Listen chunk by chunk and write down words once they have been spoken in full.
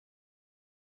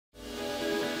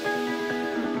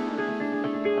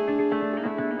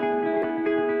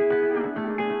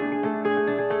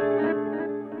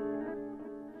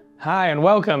Hi, and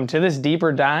welcome to this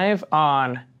deeper dive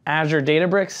on Azure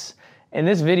Databricks. In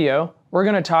this video, we're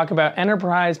going to talk about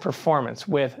enterprise performance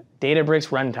with Databricks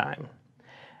Runtime.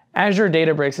 Azure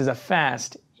Databricks is a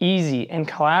fast, easy, and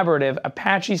collaborative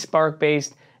Apache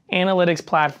Spark-based analytics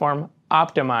platform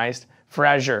optimized for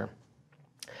Azure.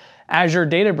 Azure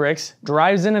Databricks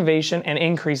drives innovation and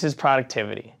increases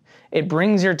productivity. It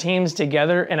brings your teams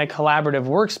together in a collaborative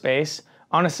workspace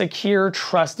on a secure,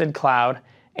 trusted cloud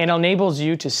and enables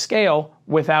you to scale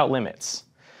without limits.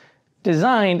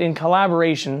 Designed in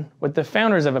collaboration with the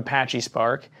founders of Apache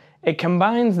Spark, it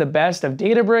combines the best of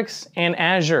Databricks and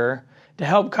Azure to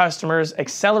help customers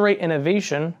accelerate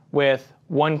innovation with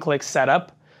one-click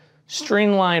setup,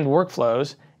 streamlined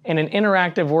workflows, and an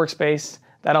interactive workspace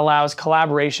that allows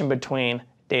collaboration between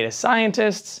data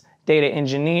scientists, data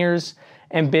engineers,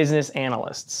 and business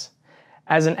analysts.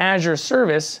 As an Azure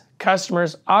service,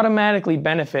 customers automatically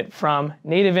benefit from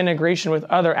native integration with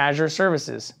other Azure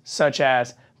services, such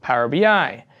as Power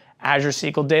BI, Azure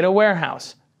SQL Data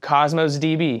Warehouse, Cosmos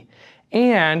DB,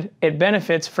 and it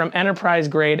benefits from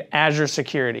enterprise-grade Azure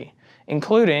security,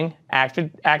 including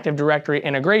Active Directory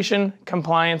integration,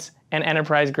 compliance, and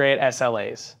enterprise-grade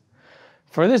SLAs.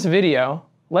 For this video,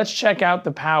 let's check out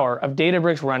the power of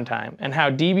Databricks Runtime and how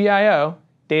DBIO,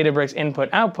 Databricks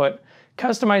Input-Output,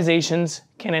 customizations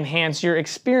can enhance your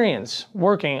experience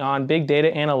working on big data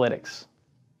analytics.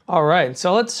 All right,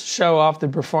 so let's show off the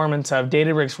performance of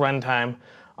Databricks Runtime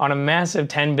on a massive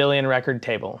 10 billion record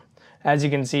table. As you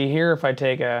can see here, if I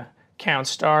take a count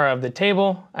star of the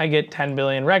table, I get 10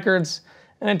 billion records,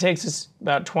 and it takes us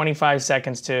about 25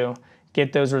 seconds to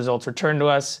get those results returned to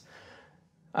us.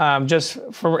 Just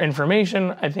for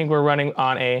information, I think we're running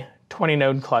on a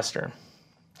 20-node cluster.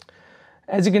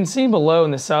 As you can see below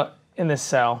in this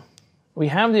cell, we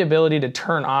have the ability to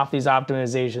turn off these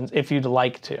optimizations if you'd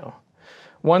like to.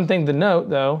 One thing to note,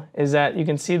 though, is that you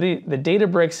can see the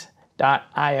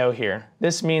Databricks.io here.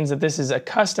 This means that this is a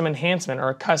custom enhancement or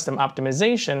a custom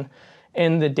optimization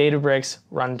in the Databricks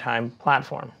Runtime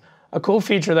platform. A cool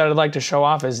feature that I'd like to show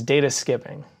off is data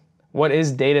skipping. What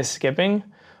is data skipping?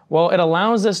 Well, it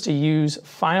allows us to use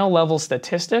file-level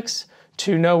statistics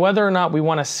to know whether or not we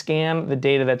want to scan the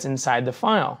data that's inside the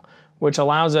file, which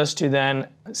allows us to then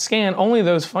scan only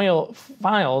those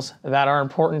files that are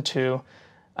important to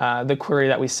the query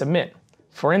that we submit.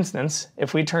 For instance,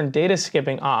 if we turn data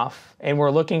skipping off and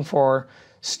we're looking for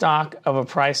stock of a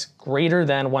price greater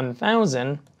than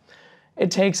 1,000,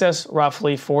 it takes us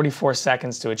roughly 44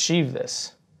 seconds to achieve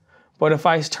this. But if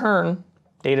I turn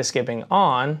data skipping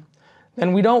on,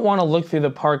 then we don't want to look through the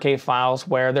Parquet files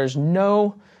where there's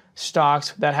no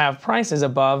stocks that have prices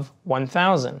above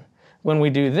 1,000. When we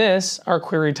do this, our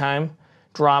query time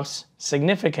drops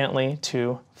significantly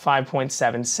to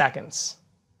 5.7 seconds.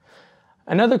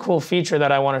 Another cool feature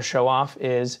that I want to show off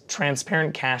is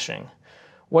transparent caching.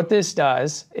 What this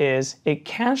does is it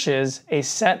caches a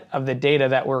set of the data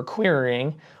that we're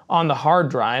querying on the hard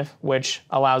drive, which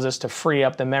allows us to free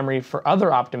up the memory for other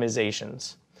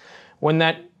optimizations. When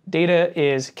that data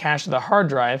is cached to the hard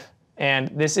drive, and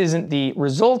this isn't the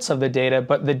results of the data,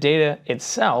 but the data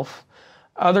itself,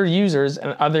 other users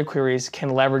and other queries can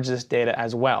leverage this data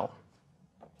as well.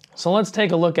 So let's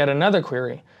take a look at another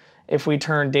query. If we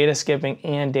turn data skipping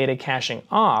and data caching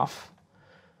off,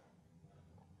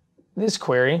 this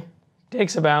query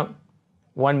takes about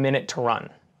 1 minute to run.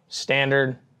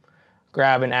 Standard,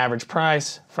 grab an average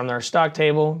price from our stock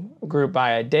table, group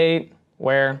by a date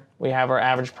where we have our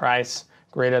average price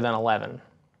greater than 11.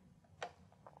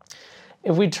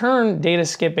 If we turn data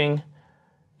skipping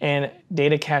and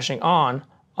data caching on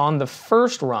the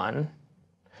first run,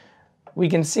 we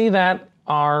can see that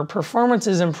our performance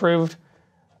is improved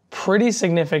pretty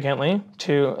significantly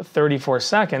to 34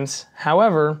 seconds.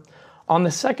 However, on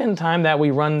the second time that we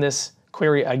run this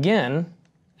query again,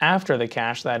 after the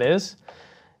cache that is,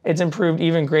 it's improved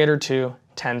even greater to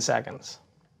 10 seconds.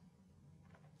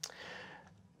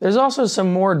 There's also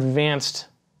some more advanced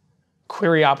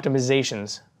query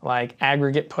optimizations like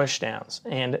aggregate pushdowns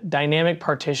and dynamic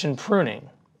partition pruning.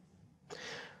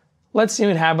 Let's see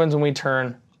what happens when we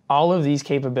turn all of these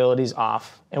capabilities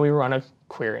off and we run a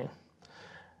query.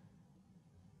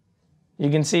 You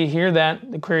can see here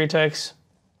that the query takes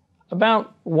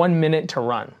about 1 minute to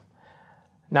run.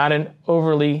 Not an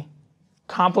overly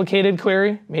complicated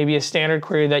query, maybe a standard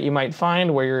query that you might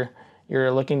find where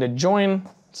you're looking to join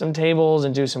some tables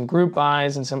and do some group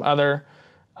bys and some other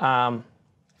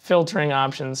filtering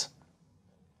options.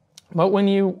 But when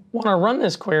you want to run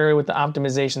this query with the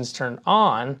optimizations turned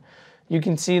on, you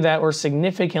can see that we're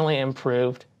significantly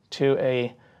improved to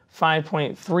a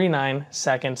 5.39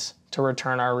 seconds to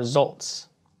return our results.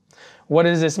 What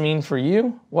does this mean for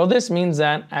you? Well, this means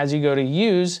that as you go to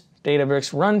use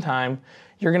Databricks Runtime,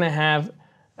 you're going to have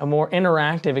a more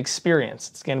interactive experience.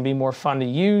 It's going to be more fun to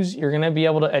use. You're going to be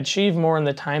able to achieve more in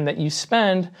the time that you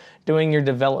spend doing your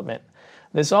development.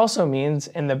 This also means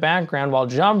in the background, while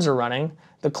jobs are running,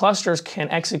 the clusters can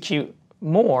execute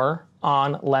more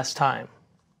on less time.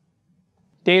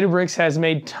 Databricks has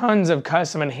made tons of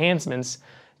custom enhancements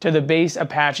to the base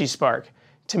Apache Spark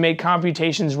to make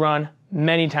computations run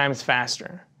many times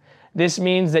faster. This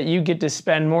means that you get to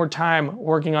spend more time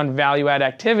working on value-add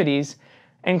activities,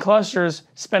 and clusters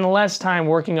spend less time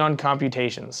working on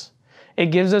computations. It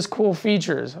gives us cool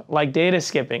features like data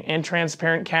skipping and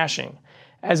transparent caching,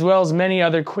 as well as many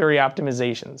other query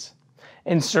optimizations.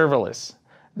 In serverless,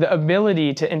 the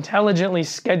ability to intelligently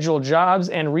schedule jobs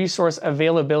and resource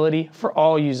availability for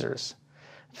all users.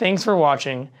 Thanks for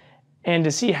watching, and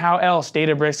to see how else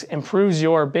Databricks improves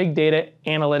your big data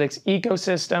analytics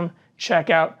ecosystem, check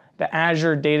out the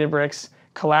Azure Databricks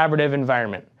collaborative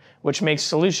environment, which makes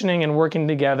solutioning and working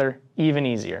together even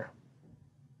easier.